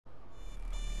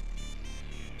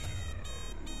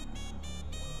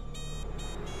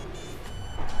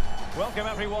Welcome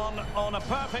everyone on a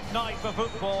perfect night for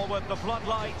football with the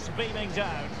floodlights beaming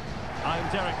down.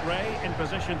 I'm Derek Ray, in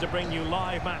position to bring you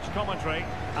live match commentary,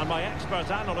 and my expert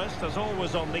analyst, as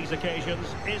always on these occasions,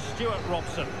 is Stuart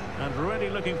Robson, and really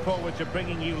looking forward to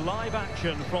bringing you live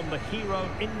action from the Hero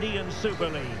Indian Super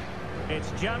League.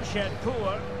 It's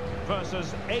Jamshedpur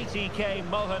versus ATK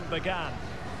Mohun Bagan.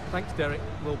 Thanks, Derek.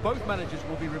 Well, both managers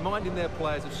will be reminding their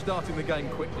players of starting the game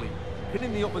quickly,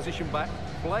 pinning the opposition back,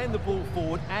 playing the ball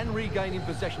forward and regaining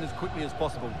possession as quickly as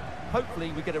possible.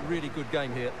 Hopefully we get a really good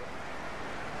game here.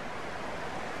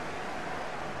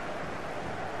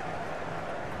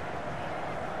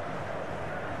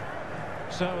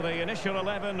 So the initial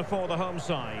 11 for the home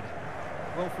side.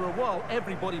 Well, for a while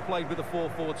everybody played with a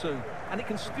 4-4-2, and it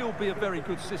can still be a very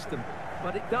good system.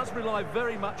 But it does rely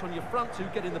very much on your front two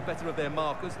getting the better of their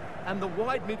markers and the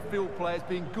wide midfield players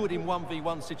being good in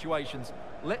 1v1 situations.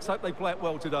 Let's hope they play it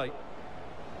well today.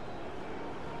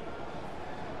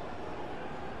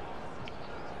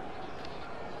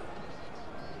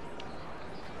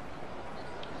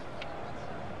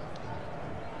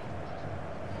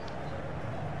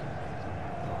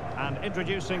 And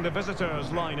introducing the visitors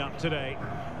lineup today.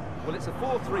 Well, it's a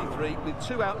 4-3-3 with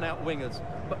two out-and-out wingers,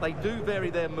 but they do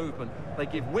vary their movement. They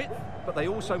give width, but they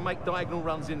also make diagonal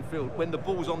runs infield when the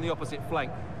ball's on the opposite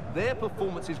flank. Their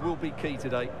performances will be key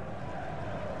today.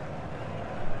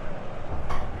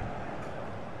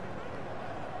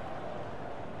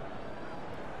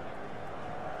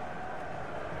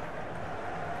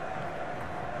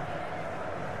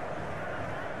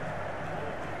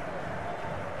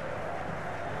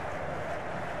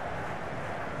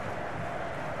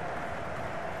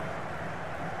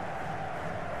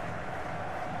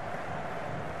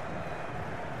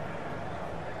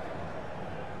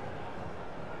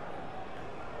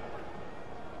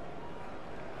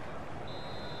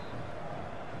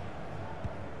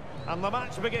 And the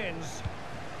match begins.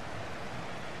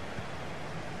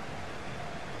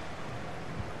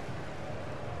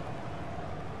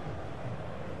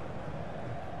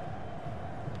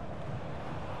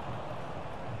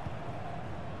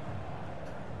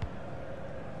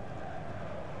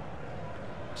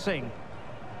 Singh.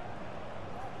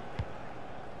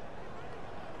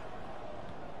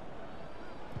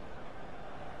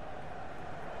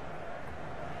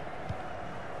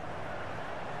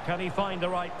 Can he find the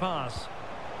right pass?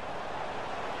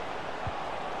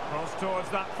 Cross towards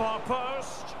that far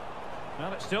post.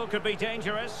 Well, it still could be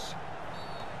dangerous.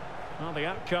 Well, the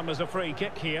outcome is a free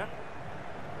kick here.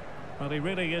 Well, he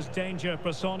really is danger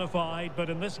personified, but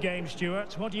in this game,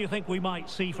 Stuart, what do you think we might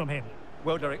see from him?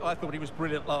 Well, Derek, I thought he was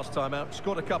brilliant last time out.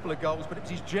 Scored a couple of goals, but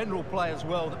it's his general play as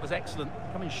well that was excellent.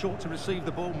 Coming short to receive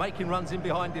the ball, making runs in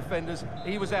behind defenders.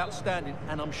 He was outstanding,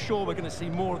 and I'm sure we're going to see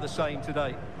more of the same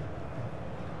today.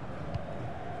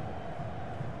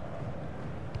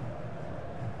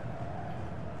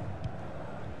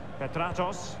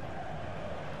 Petratos.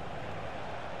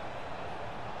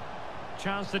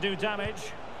 Chance to do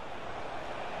damage.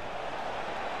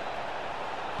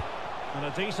 And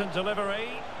a decent delivery.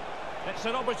 It's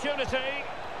an opportunity.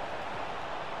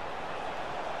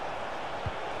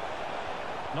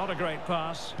 Not a great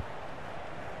pass.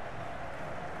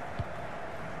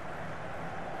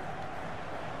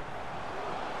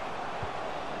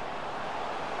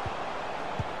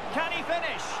 Can he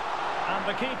finish? And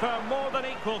the keeper more than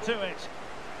equal to it.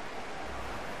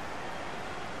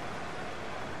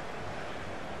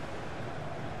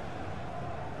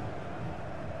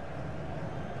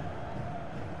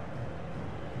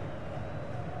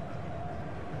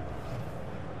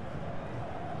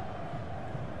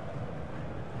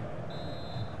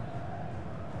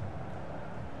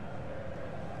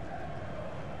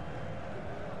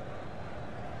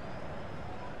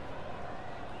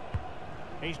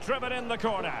 He's driven in the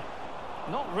corner.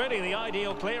 Not really the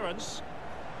ideal clearance.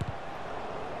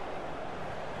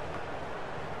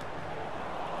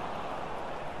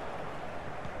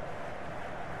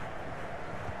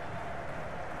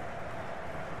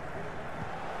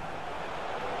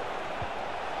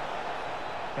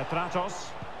 Petratos.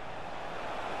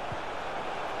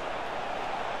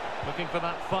 Looking for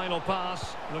that final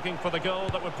pass, looking for the goal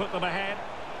that would put them ahead.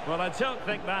 Well, I don't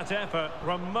think that effort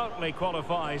remotely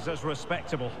qualifies as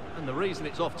respectable. And the reason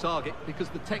it's off target, because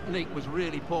the technique was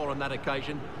really poor on that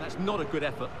occasion. That's not a good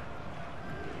effort.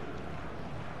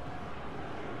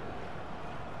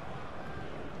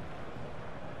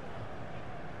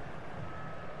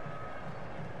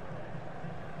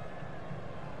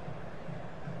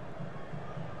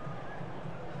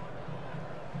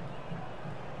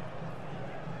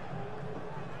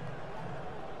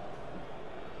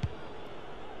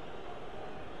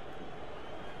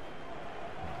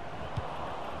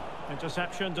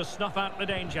 Interception to snuff out the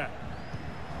danger.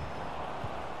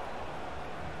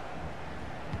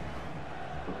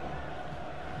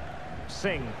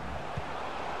 Singh.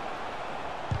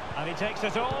 And he takes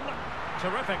it on.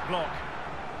 Terrific block.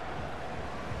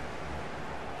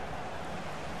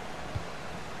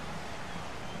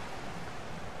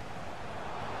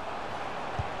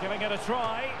 Giving it a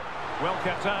try. Well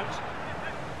kept out.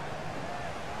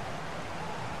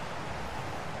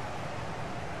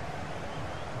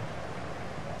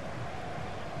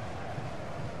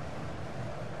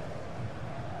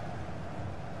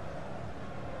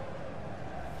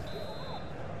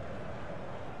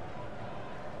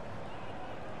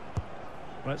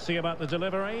 Let's see about the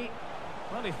delivery.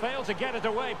 Well, he failed to get it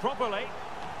away properly.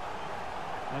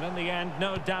 And in the end,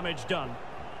 no damage done.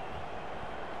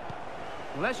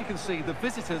 Well, as you can see, the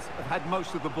visitors have had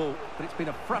most of the ball, but it's been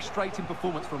a frustrating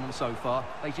performance from them so far.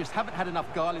 They just haven't had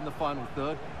enough guile in the final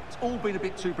third. It's all been a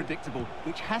bit too predictable,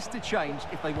 which has to change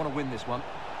if they want to win this one.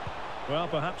 Well,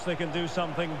 perhaps they can do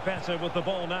something better with the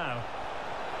ball now.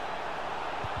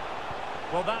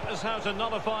 Well, that is how to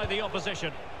nullify the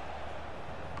opposition.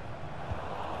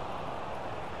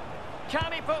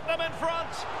 Can he put them in front?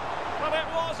 Well, it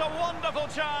was a wonderful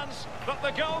chance, but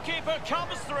the goalkeeper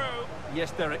comes through.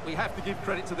 Yes, Derek, we have to give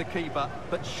credit to the keeper,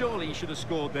 but surely he should have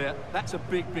scored there. That's a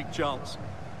big, big chance.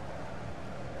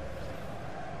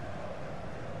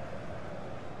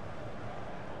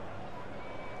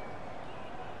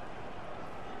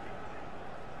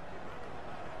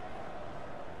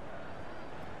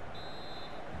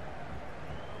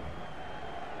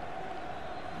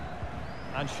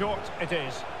 And short it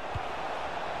is.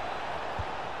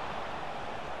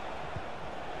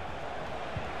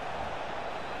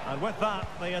 And with that,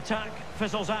 the attack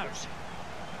fizzles out.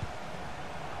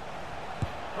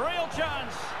 Real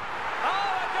chance.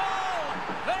 Oh, a goal!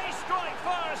 They strike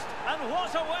first, and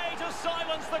what a way to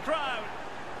silence the crowd.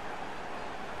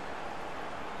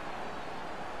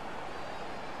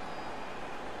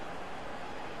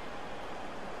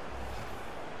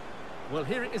 Well,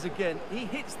 here it is again. He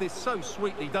hits this so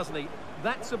sweetly, doesn't he?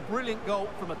 That's a brilliant goal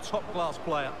from a top-class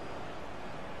player.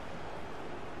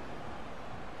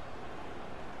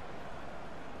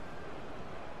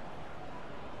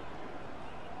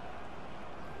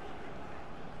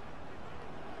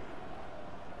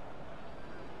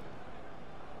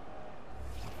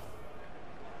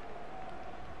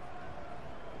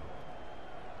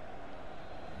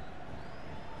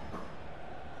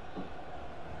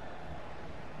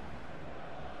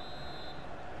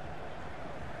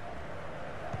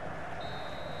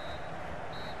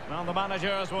 Well, the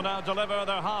managers will now deliver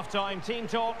their half-time team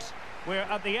talks. We're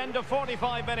at the end of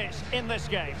 45 minutes in this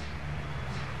game.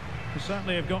 We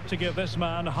certainly have got to give this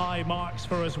man high marks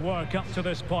for his work up to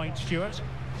this point, Stuart.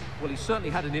 Well, he certainly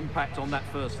had an impact on that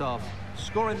first half,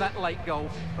 scoring that late goal,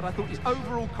 but I thought his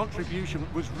overall contribution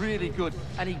was really good,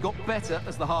 and he got better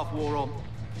as the half wore on.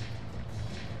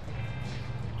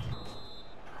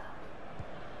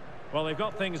 Well, they've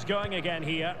got things going again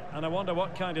here, and I wonder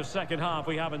what kind of second half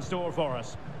we have in store for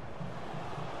us.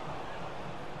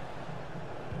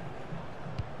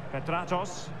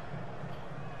 Petratos.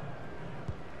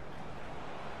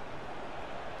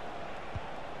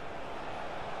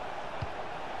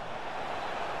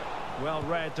 Well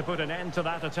read to put an end to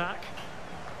that attack.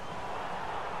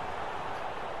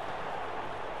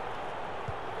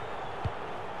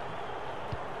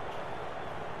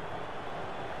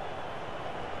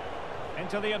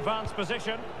 Into the advanced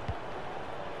position.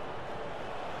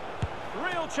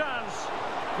 Real chance.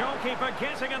 Goalkeeper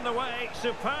getting in the way.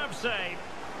 Superb save.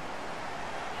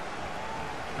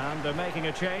 And they're making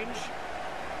a change.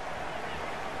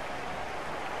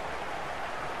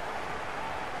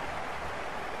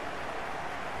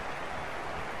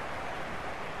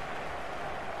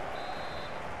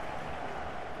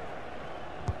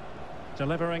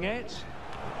 Delivering it.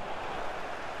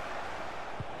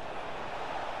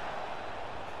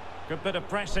 Good bit of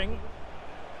pressing.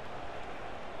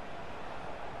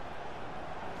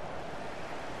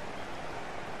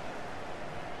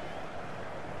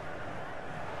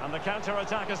 And the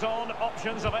counter-attack is on.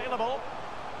 Options available.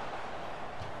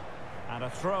 And a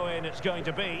throw-in it's going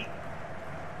to be.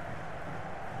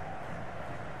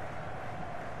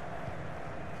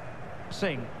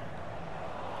 Singh.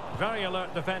 Very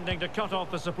alert defending to cut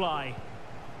off the supply.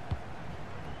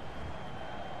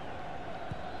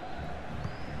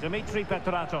 Dimitri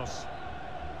Petratos.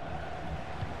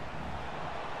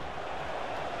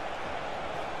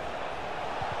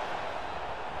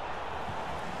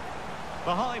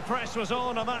 The high press was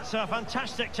on, and that's a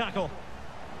fantastic tackle.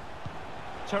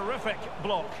 Terrific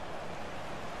block.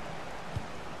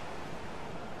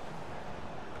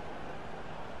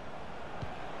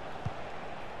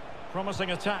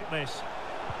 Promising attack, this.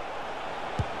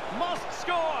 Must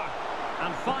score!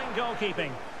 And fine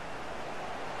goalkeeping.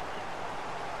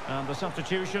 And the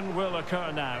substitution will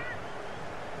occur now.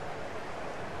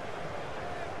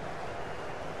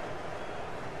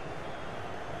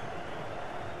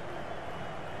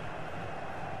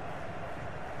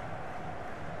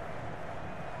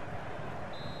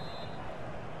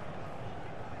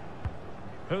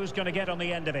 Who's going to get on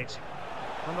the end of it?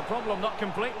 And the problem not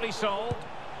completely solved.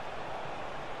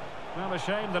 Well, a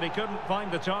shame that he couldn't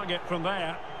find the target from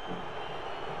there.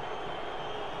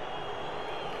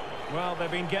 Well,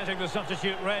 they've been getting the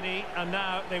substitute ready, and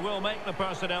now they will make the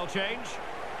personnel change.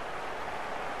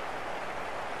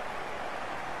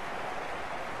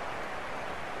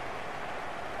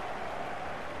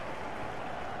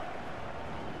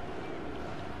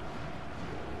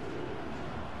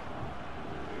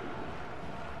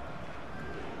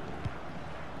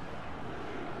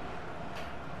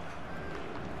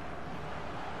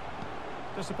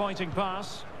 Disappointing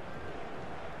pass.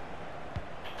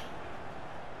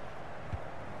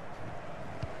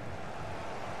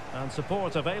 And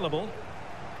support available.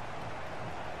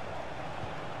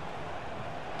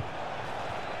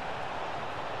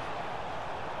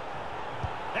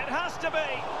 It has to be.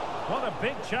 What a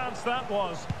big chance that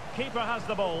was. Keeper has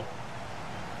the ball.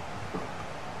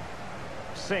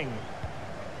 Singh.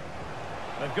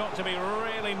 They've got to be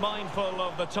really mindful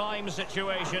of the time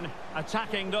situation,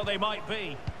 attacking though they might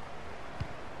be.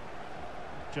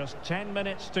 Just 10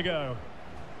 minutes to go.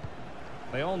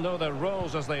 They all know their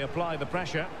roles as they apply the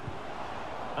pressure.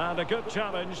 And a good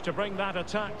challenge to bring that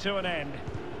attack to an end.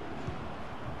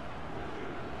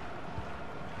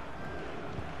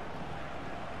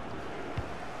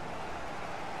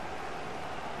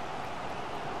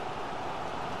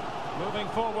 Moving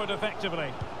forward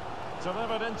effectively.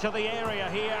 Delivered into the area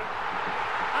here.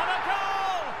 And a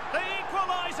goal! The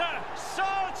equaliser! So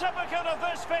typical of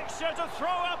this fixture to throw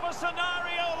up a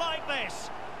scenario like this.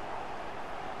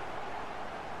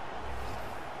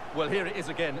 Well, here it is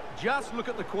again. Just look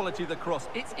at the quality of the cross.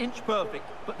 It's inch perfect,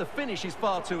 but the finish is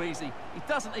far too easy. He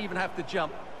doesn't even have to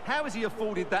jump. How has he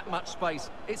afforded that much space?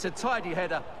 It's a tidy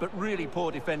header, but really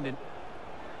poor defending.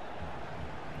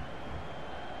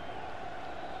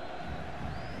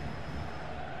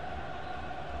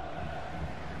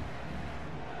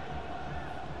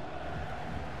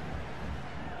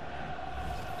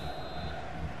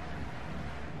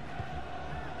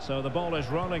 So the ball is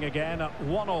rolling again at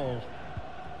 1-1.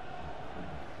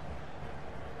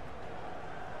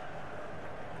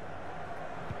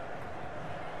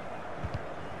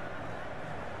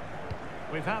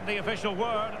 We've had the official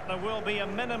word. There will be a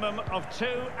minimum of 2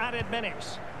 added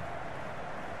minutes.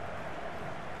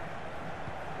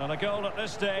 And a goal at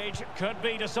this stage could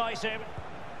be decisive.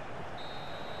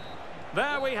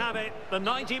 There we have it. The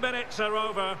 90 minutes are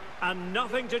over and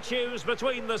nothing to choose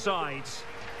between the sides.